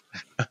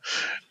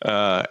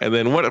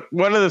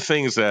one of the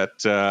things that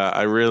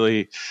I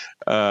really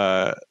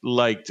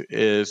liked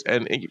is,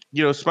 Smile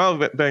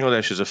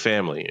Bangladesh is a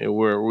family.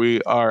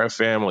 We are a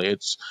family.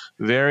 It's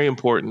very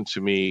important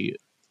to me.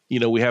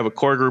 We have a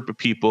core group of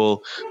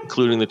people,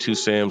 including the 2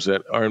 Sams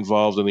that are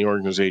involved in the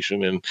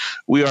organization, and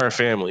we are a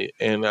family.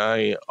 And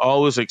I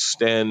always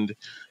extend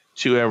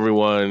to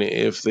everyone,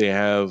 if they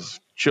have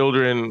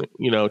children,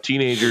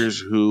 teenagers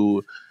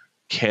who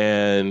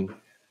are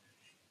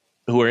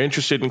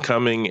interested in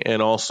coming,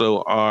 and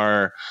also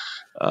are,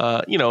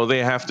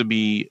 they have to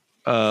be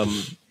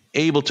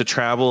able to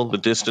travel the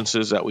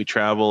distances that we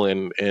travel,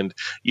 and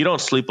you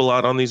don't sleep a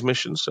lot on these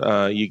missions.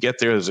 You get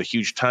there's a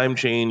huge time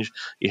change,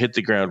 you hit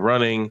the ground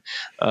running,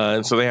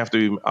 and so they have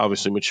to be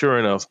obviously mature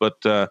enough.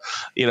 But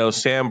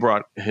Sam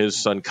brought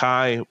his son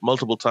Kai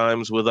multiple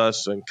times with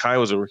us, and Kai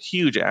was a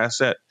huge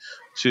asset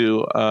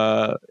to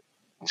our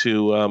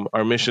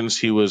missions.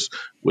 He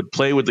would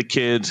play with the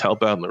kids,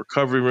 help out in the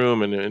recovery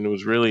room, and it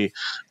was really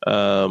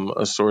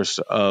a source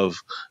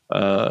of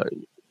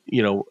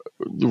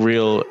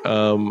real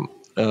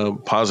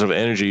positive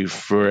energy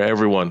for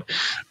everyone.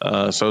 So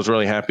I was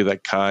really happy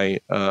that Kai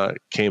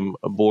came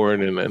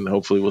aboard, and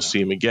hopefully we'll see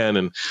him again.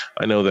 And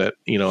I know that,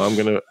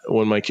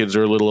 when my kids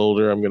are a little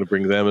older, I'm going to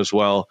bring them as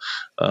well.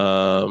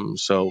 But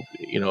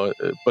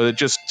it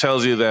just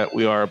tells you that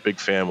we are a big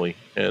family.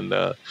 And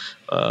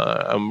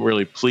I'm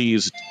really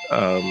pleased,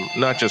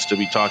 not just to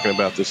be talking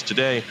about this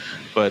today,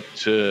 but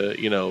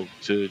to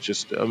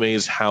just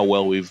amazed how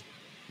well we've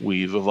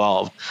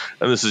evolved.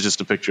 And this is just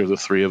a picture of the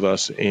 3 of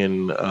us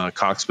in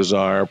Cox's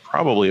Bazar,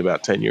 probably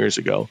about 10 years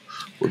ago,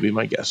 would be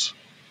my guess.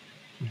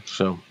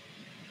 So,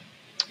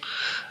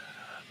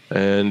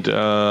 And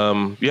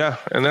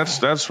and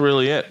that's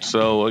really it.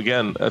 So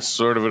again, that's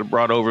sort of a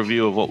broad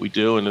overview of what we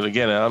do. And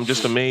again, I'm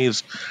just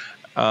amazed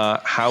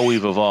how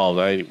we've evolved.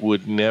 I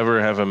would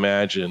never have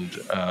imagined,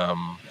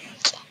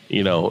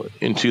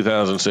 in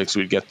 2006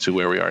 we'd get to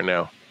where we are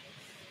now.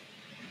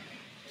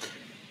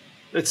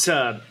 It's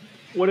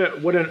what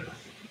an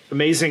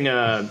amazing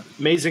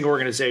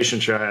organization,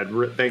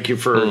 Shahid. Thank you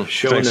for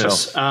showing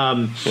us.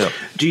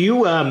 Do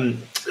you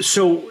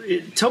so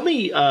tell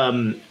me,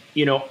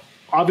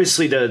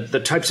 obviously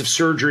the types of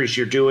surgeries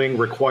you're doing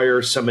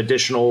require some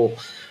additional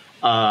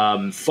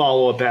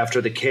follow-up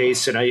after the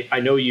case. And I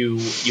know you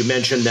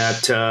mentioned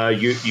that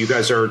you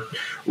guys are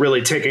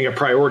really taking a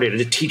priority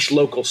to teach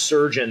local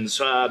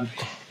surgeons.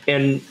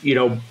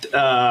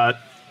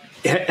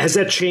 Has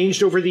that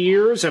changed over the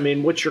years? I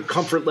mean, what's your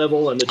comfort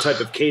level and the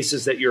type of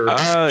cases that you're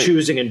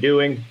choosing and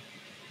doing?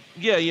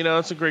 Yeah,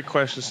 that's a great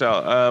question,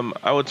 Sal.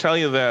 I will tell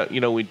you that,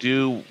 we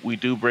do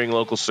bring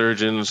local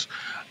surgeons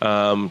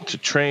to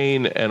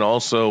train, and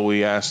also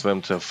we ask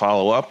them to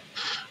follow up.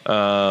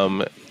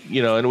 And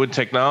with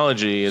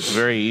technology, it's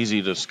very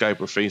easy to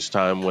Skype or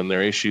FaceTime when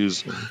there are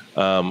issues.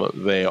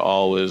 They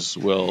always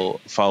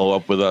will follow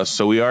up with us.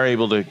 So we are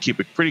able to keep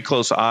a pretty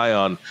close eye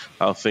on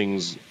how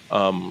things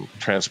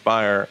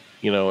transpire.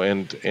 So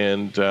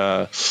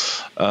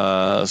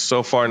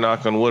far,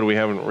 knock on wood, we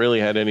haven't really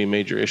had any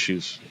major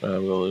issues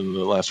in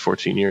the last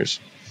 14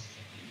 years.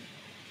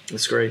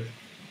 That's great.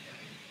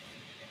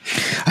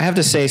 I have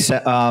to say,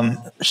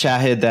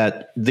 Shahid,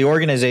 that the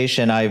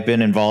organization I've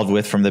been involved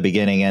with from the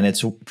beginning, and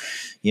it's,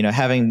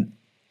 having,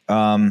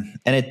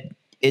 the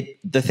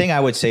thing I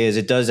would say is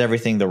it does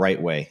everything the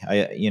right way.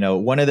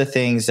 One of the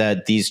things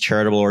that these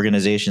charitable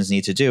organizations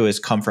need to do is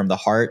come from the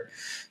heart,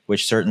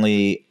 which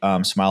certainly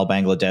Smile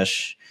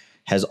Bangladesh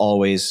has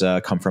always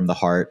come from the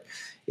heart.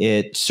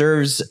 It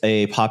serves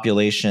a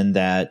population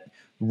that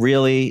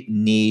really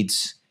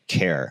needs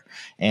care.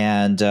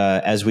 And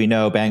as we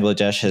know,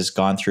 Bangladesh has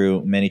gone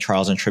through many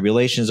trials and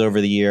tribulations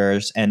over the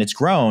years, and it's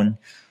grown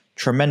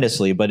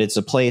tremendously, but it's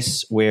a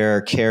place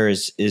where care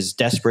is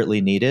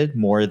desperately needed,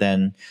 more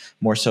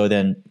so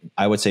than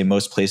I would say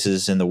most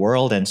places in the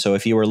world. And so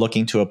if you were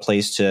looking to a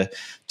place to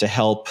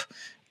help,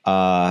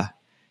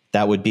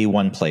 that would be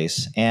one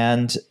place.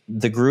 And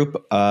the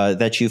group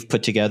that you've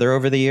put together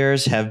over the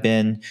years have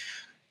been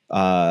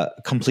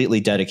completely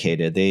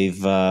dedicated.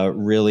 They've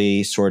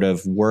really sort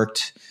of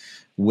worked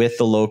with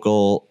the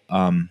local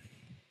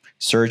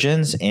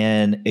surgeons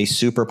in a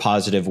super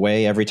positive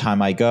way. Every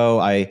time I go,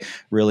 I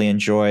really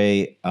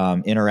enjoy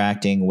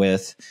interacting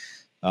with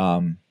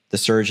the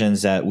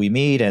surgeons that we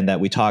meet and that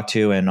we talk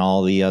to, and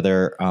all the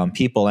other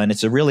people. And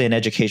it's really an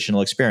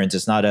educational experience.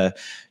 It's not a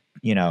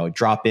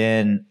drop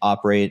in,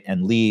 operate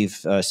and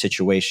leave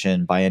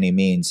situation by any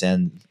means.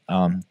 And,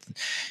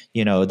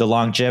 the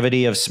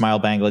longevity of Smile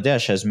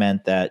Bangladesh has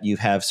meant that you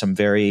have some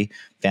very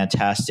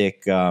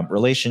fantastic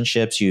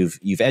relationships.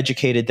 You've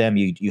educated them.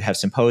 You have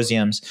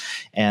symposiums,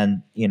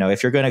 and,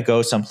 if you're going to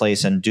go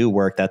someplace and do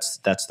work,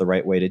 that's the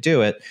right way to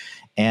do it.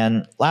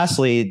 And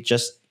lastly,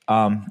 just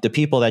the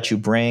people that you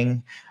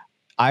bring.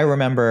 I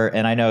remember,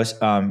 and I know,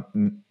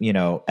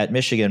 at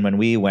Michigan when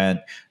we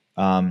went,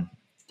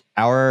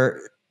 our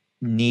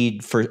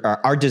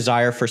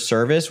desire for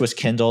service was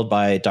kindled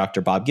by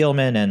Dr. Bob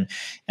Gilman and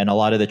a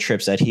lot of the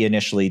trips that he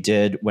initially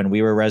did when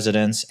we were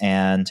residents.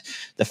 And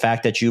the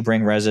fact that you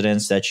bring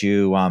residents, that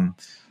you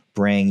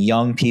bring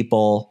young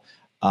people,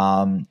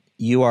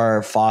 you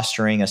are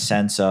fostering a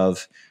sense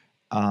of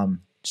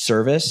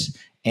service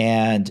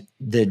and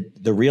the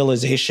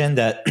realization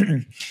that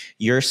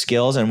your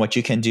skills and what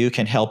you can do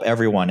can help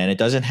everyone. And it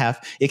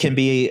can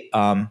be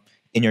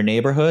in your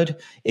neighborhood.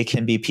 It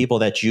can be people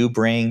that you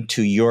bring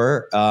to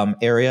your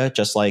area,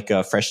 just like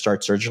Fresh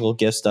Start Surgical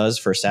Gifts does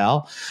for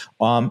Sal,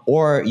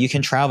 or you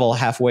can travel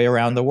halfway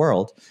around the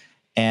world.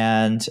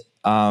 And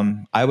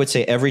I would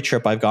say every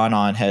trip I've gone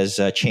on has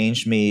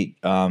changed me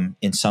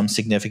in some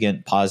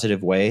significant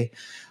positive way.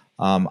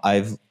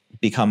 I've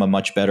become a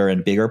much better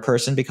and bigger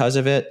person because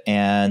of it.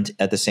 And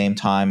at the same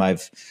time,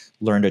 I've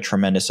learned a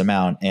tremendous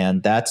amount.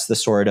 And that's the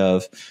sort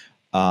of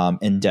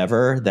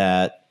endeavor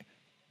that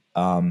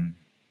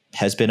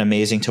has been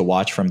amazing to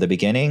watch from the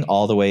beginning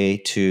all the way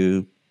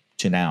to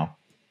now.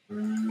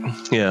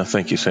 Yeah,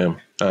 thank you, Sam.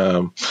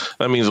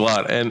 That means a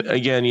lot. And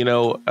again,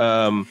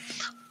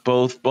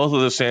 both of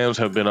the Sams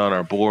have been on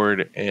our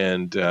board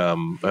and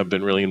have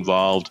been really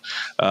involved.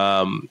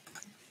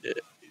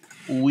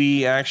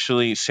 We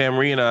actually, Sam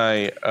Rhee and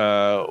I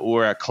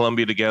were at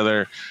Columbia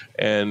together,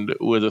 and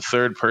with a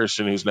third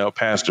person who's now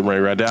Pastor Ray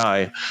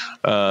Radai,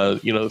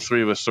 the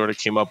three of us sort of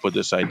came up with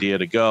this idea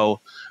to go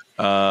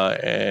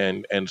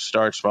and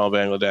start Smile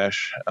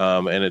Bangladesh,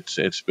 and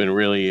it's been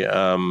really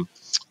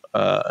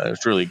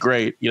it's really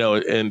great,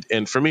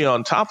 and for me,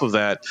 on top of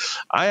that,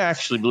 I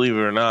actually, believe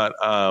it or not,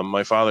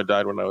 my father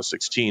died when I was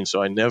 16,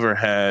 so I never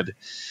had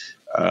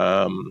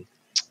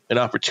an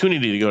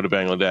opportunity to go to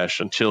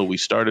Bangladesh until we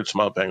started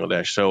Smile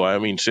Bangladesh. So, I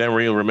mean, Sam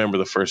Rhee will remember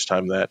the first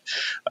time that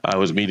I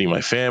was meeting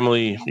my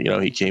family.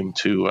 He came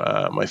to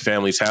my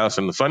family's house.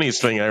 And the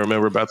funniest thing I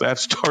remember about that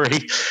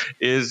story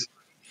is,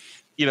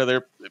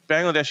 their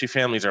Bangladeshi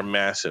families are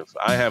massive.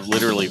 I have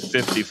literally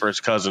 50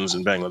 first cousins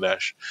in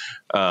Bangladesh.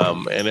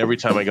 And every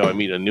time I go, I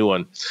meet a new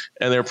one.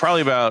 And they're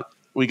probably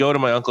we go to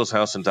my uncle's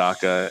house in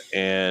Dhaka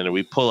and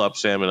we pull up,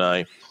 Sam and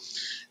I,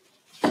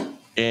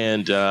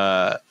 and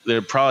there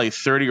are probably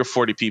 30 or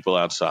 40 people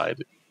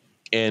outside.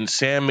 And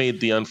Sam made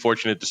the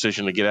unfortunate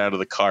decision to get out of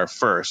the car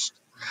first.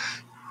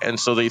 And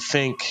so they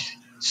think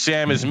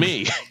Sam is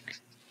me.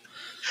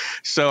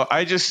 So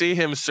I just see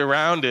him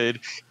surrounded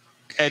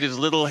and his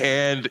little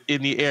hand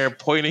in the air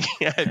pointing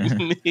at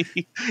me.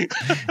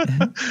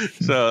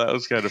 So that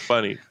was kind of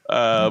funny.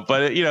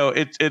 But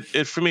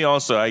it for me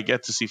also, I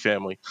get to see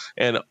family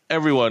and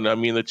everyone. I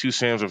mean, the two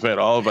Sams have met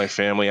all of my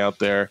family out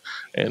there,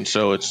 and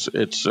so it's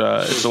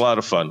a lot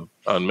of fun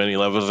on many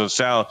levels. And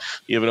Sal,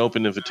 you have an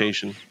open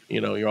invitation.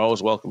 You're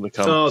always welcome to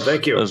come. Oh,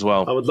 thank you as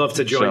well. I would love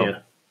to join you.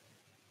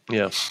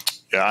 Yeah.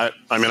 Yeah,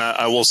 I mean,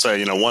 I will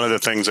say, one of the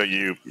things that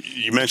you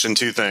mentioned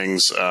two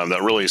things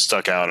that really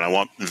stuck out, and I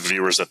want the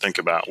viewers to think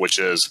about, which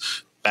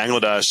is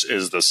Bangladesh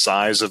is the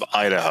size of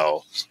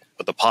Idaho,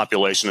 but the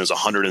population is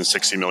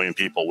 160 million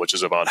people, which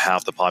is about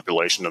half the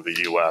population of the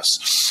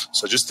U.S.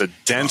 So just the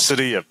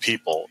density of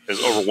people is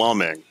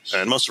overwhelming,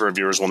 and most of our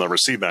viewers will never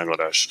see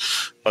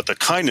Bangladesh, but the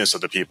kindness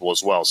of the people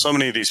as well. So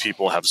many of these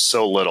people have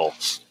so little,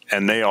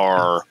 and they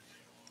are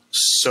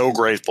so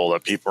grateful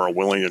that people are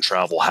willing to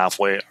travel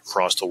halfway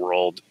across the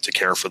world to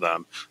care for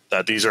them,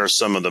 that these are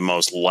some of the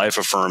most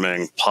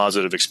life-affirming,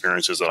 positive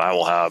experiences that I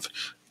will have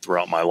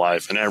throughout my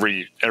life. And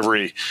every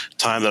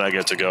time that I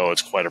get to go,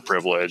 it's quite a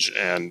privilege,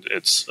 and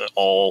it's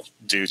all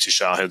due to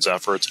Shahid's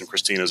efforts and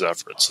Christina's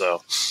efforts.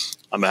 So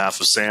on behalf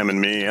of Sam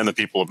and me and the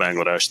people of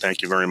Bangladesh,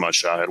 thank you very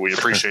much, Shahid. We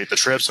appreciate the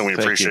trips, and we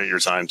appreciate your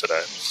time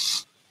today.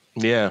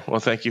 Yeah,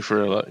 well, thank you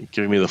for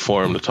giving me the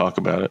forum to talk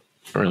about it.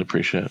 I really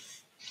appreciate it.